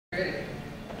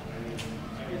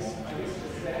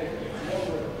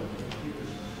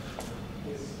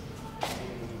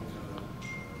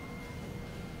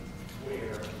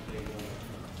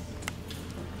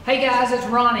Hey guys, it's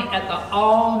Ronnie at the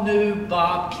all-new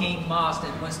Bob King Mazda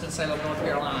in Winston-Salem, North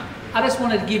Carolina. I just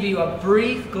wanted to give you a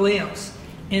brief glimpse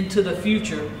into the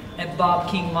future at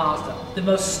Bob King Mazda, the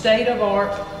most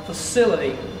state-of-the-art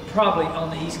facility probably on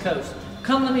the East Coast.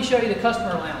 Come, let me show you the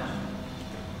customer lounge.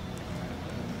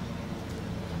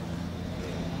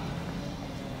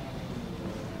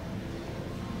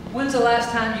 When's the last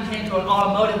time you came to an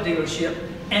automotive dealership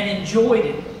and enjoyed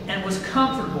it and was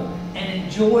comfortable and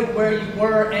enjoyed where you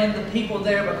were and the people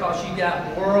there because you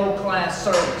got world-class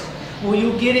service? Well,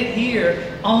 you'll get it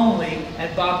here only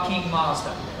at Bob King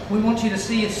Mazda. We want you to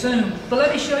see it soon, but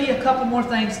let me show you a couple more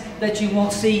things that you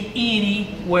won't see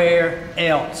anywhere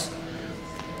else.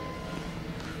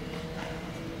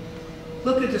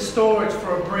 Look at the storage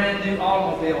for a brand new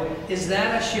automobile. Is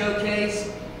that a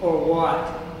showcase or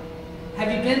what?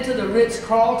 Have you been to the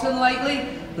Ritz-Carlton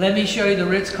lately? Let me show you the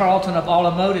Ritz-Carlton of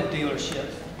automotive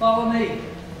dealerships. Follow me.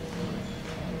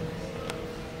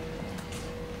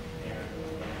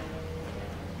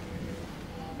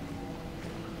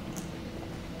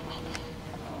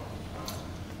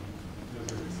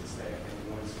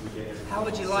 How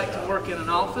would you like to work in an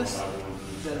office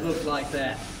that looks like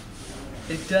that?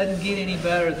 It doesn't get any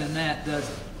better than that, does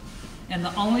it? And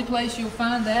the only place you'll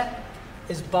find that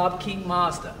is Bob King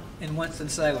Mazda in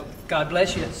Winston-Salem. God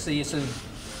bless you. See you soon.